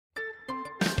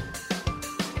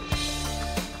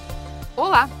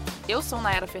Olá, eu sou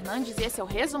Nayara Fernandes e esse é o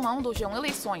resumão do G1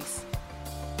 Eleições.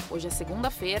 Hoje é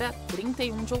segunda-feira,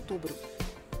 31 de outubro.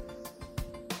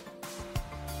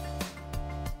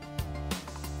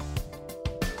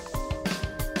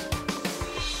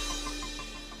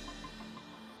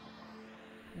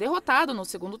 Derrotado no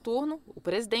segundo turno, o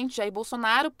presidente Jair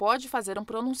Bolsonaro pode fazer um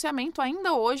pronunciamento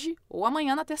ainda hoje ou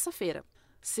amanhã na terça-feira.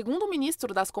 Segundo o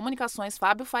ministro das Comunicações,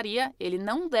 Fábio Faria, ele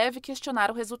não deve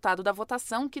questionar o resultado da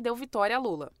votação que deu vitória a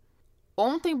Lula.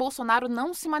 Ontem, Bolsonaro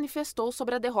não se manifestou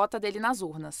sobre a derrota dele nas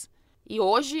urnas. E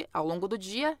hoje, ao longo do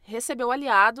dia, recebeu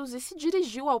aliados e se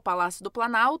dirigiu ao Palácio do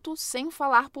Planalto sem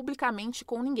falar publicamente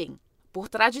com ninguém. Por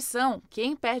tradição,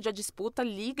 quem perde a disputa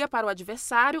liga para o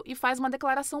adversário e faz uma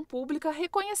declaração pública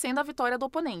reconhecendo a vitória do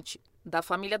oponente. Da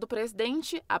família do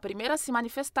presidente, a primeira a se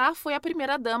manifestar foi a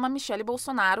primeira-dama Michele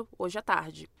Bolsonaro, hoje à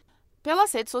tarde.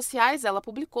 Pelas redes sociais, ela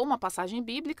publicou uma passagem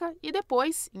bíblica e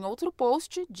depois, em outro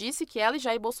post, disse que ela e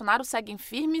Jair Bolsonaro seguem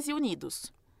firmes e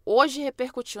unidos. Hoje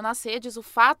repercutiu nas redes o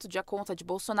fato de a conta de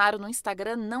Bolsonaro no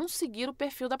Instagram não seguir o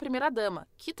perfil da primeira-dama,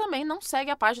 que também não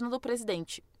segue a página do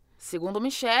presidente. Segundo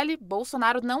Michele,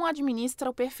 Bolsonaro não administra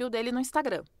o perfil dele no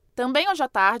Instagram. Também hoje à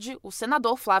tarde, o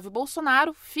senador Flávio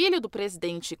Bolsonaro, filho do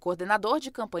presidente e coordenador de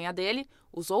campanha dele,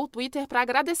 usou o Twitter para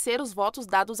agradecer os votos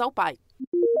dados ao pai.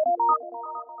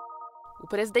 O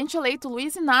presidente eleito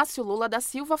Luiz Inácio Lula da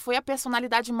Silva foi a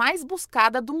personalidade mais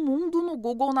buscada do mundo no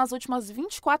Google nas últimas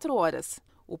 24 horas.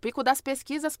 O pico das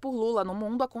pesquisas por Lula no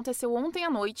mundo aconteceu ontem à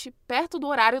noite, perto do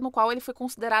horário no qual ele foi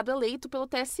considerado eleito pelo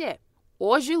TSE.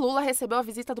 Hoje, Lula recebeu a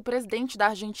visita do presidente da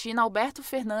Argentina, Alberto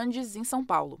Fernandes, em São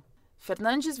Paulo.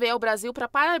 Fernandes veio ao Brasil para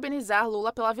parabenizar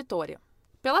Lula pela vitória.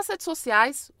 Pelas redes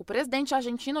sociais, o presidente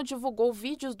argentino divulgou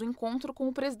vídeos do encontro com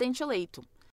o presidente eleito.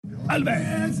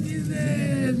 Alberto!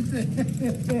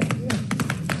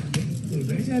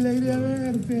 Que alegria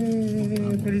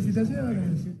verte!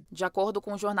 Felicitações! De acordo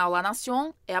com o jornal La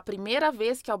Nación, é a primeira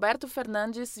vez que Alberto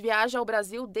Fernandes viaja ao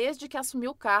Brasil desde que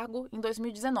assumiu o cargo em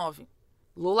 2019.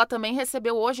 Lula também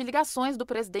recebeu hoje ligações do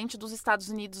presidente dos Estados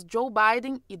Unidos, Joe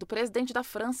Biden, e do presidente da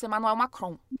França, Emmanuel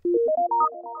Macron.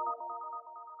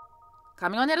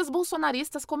 Caminhoneiros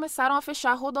bolsonaristas começaram a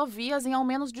fechar rodovias em ao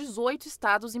menos 18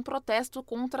 estados em protesto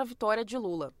contra a vitória de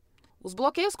Lula. Os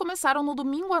bloqueios começaram no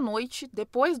domingo à noite,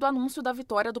 depois do anúncio da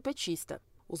vitória do petista.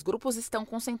 Os grupos estão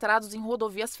concentrados em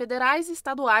rodovias federais e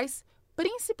estaduais,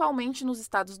 principalmente nos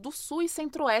estados do sul e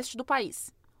centro-oeste do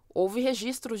país. Houve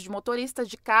registros de motoristas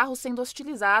de carros sendo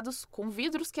hostilizados, com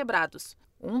vidros quebrados.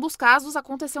 Um dos casos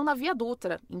aconteceu na Via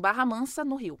Dutra, em Barra Mansa,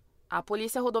 no Rio. A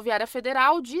Polícia Rodoviária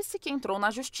Federal disse que entrou na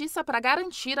justiça para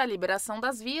garantir a liberação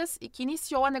das vias e que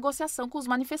iniciou a negociação com os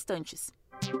manifestantes.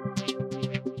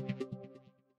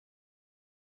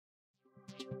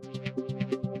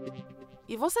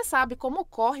 E você sabe como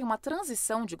ocorre uma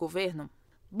transição de governo?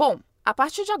 Bom, a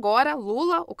partir de agora,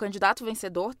 Lula, o candidato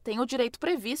vencedor, tem o direito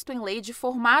previsto em lei de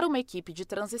formar uma equipe de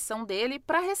transição dele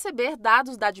para receber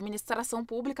dados da administração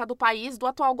pública do país do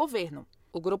atual governo.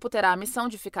 O grupo terá a missão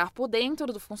de ficar por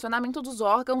dentro do funcionamento dos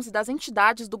órgãos e das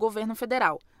entidades do governo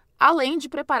federal, além de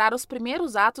preparar os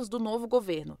primeiros atos do novo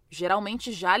governo,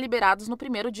 geralmente já liberados no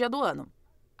primeiro dia do ano.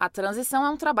 A transição é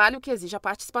um trabalho que exige a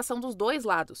participação dos dois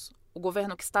lados, o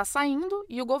governo que está saindo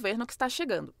e o governo que está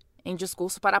chegando. Em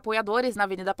discurso para apoiadores na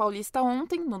Avenida Paulista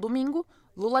ontem, no domingo,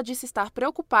 Lula disse estar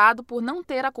preocupado por não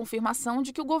ter a confirmação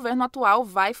de que o governo atual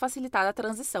vai facilitar a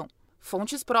transição.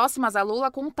 Fontes próximas a Lula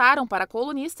contaram para a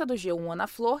colunista do G1, Ana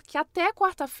Flor, que até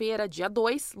quarta-feira, dia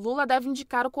 2, Lula deve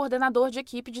indicar o coordenador de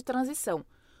equipe de transição.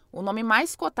 O nome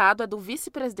mais cotado é do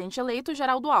vice-presidente eleito,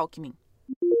 Geraldo Alckmin.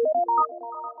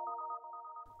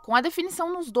 Com a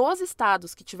definição nos 12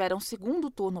 estados que tiveram segundo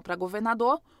turno para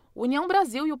governador, União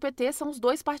Brasil e o PT são os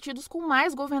dois partidos com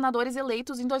mais governadores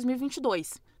eleitos em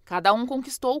 2022. Cada um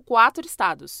conquistou 4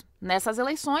 estados. Nessas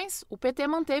eleições, o PT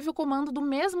manteve o comando do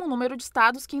mesmo número de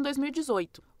estados que em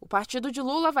 2018. O partido de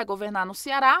Lula vai governar no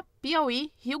Ceará,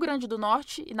 Piauí, Rio Grande do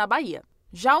Norte e na Bahia.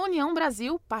 Já a União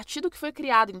Brasil, partido que foi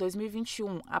criado em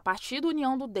 2021 a partir da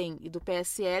união do DEM e do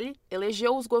PSL,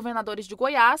 elegeu os governadores de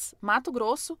Goiás, Mato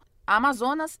Grosso,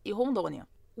 Amazonas e Rondônia.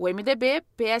 O MDB,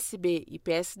 PSB e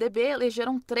PSDB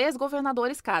elegeram 3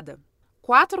 governadores cada.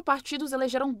 4 partidos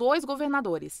elegeram 2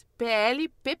 governadores, PL,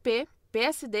 PP,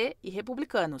 PSD e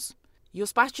Republicanos. E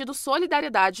os partidos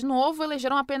Solidariedade Novo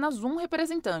elegeram apenas um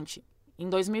representante. Em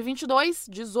 2022,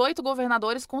 18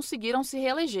 governadores conseguiram se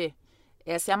reeleger.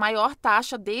 Essa é a maior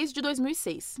taxa desde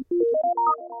 2006.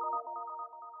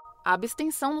 A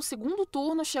abstenção no segundo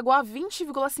turno chegou a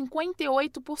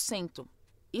 20,58%.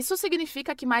 Isso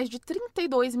significa que mais de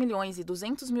 32 milhões e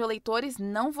 200 mil eleitores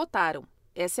não votaram.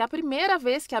 Essa é a primeira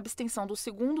vez que a abstenção do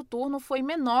segundo turno foi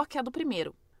menor que a do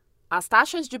primeiro. As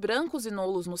taxas de brancos e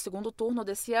nulos no segundo turno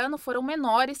desse ano foram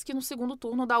menores que no segundo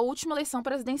turno da última eleição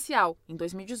presidencial, em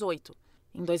 2018.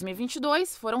 Em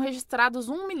 2022, foram registrados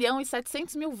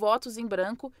 1.700.000 votos em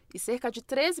branco e cerca de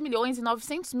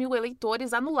 13.900.000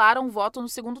 eleitores anularam o voto no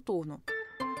segundo turno.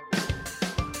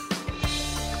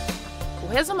 O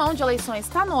resumão de eleições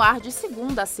está no ar de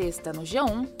segunda a sexta no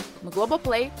G1, no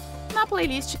Globoplay, na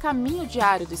playlist Caminho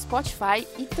Diário do Spotify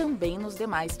e também nos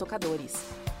demais tocadores.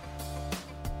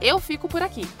 Eu fico por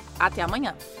aqui. Até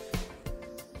amanhã!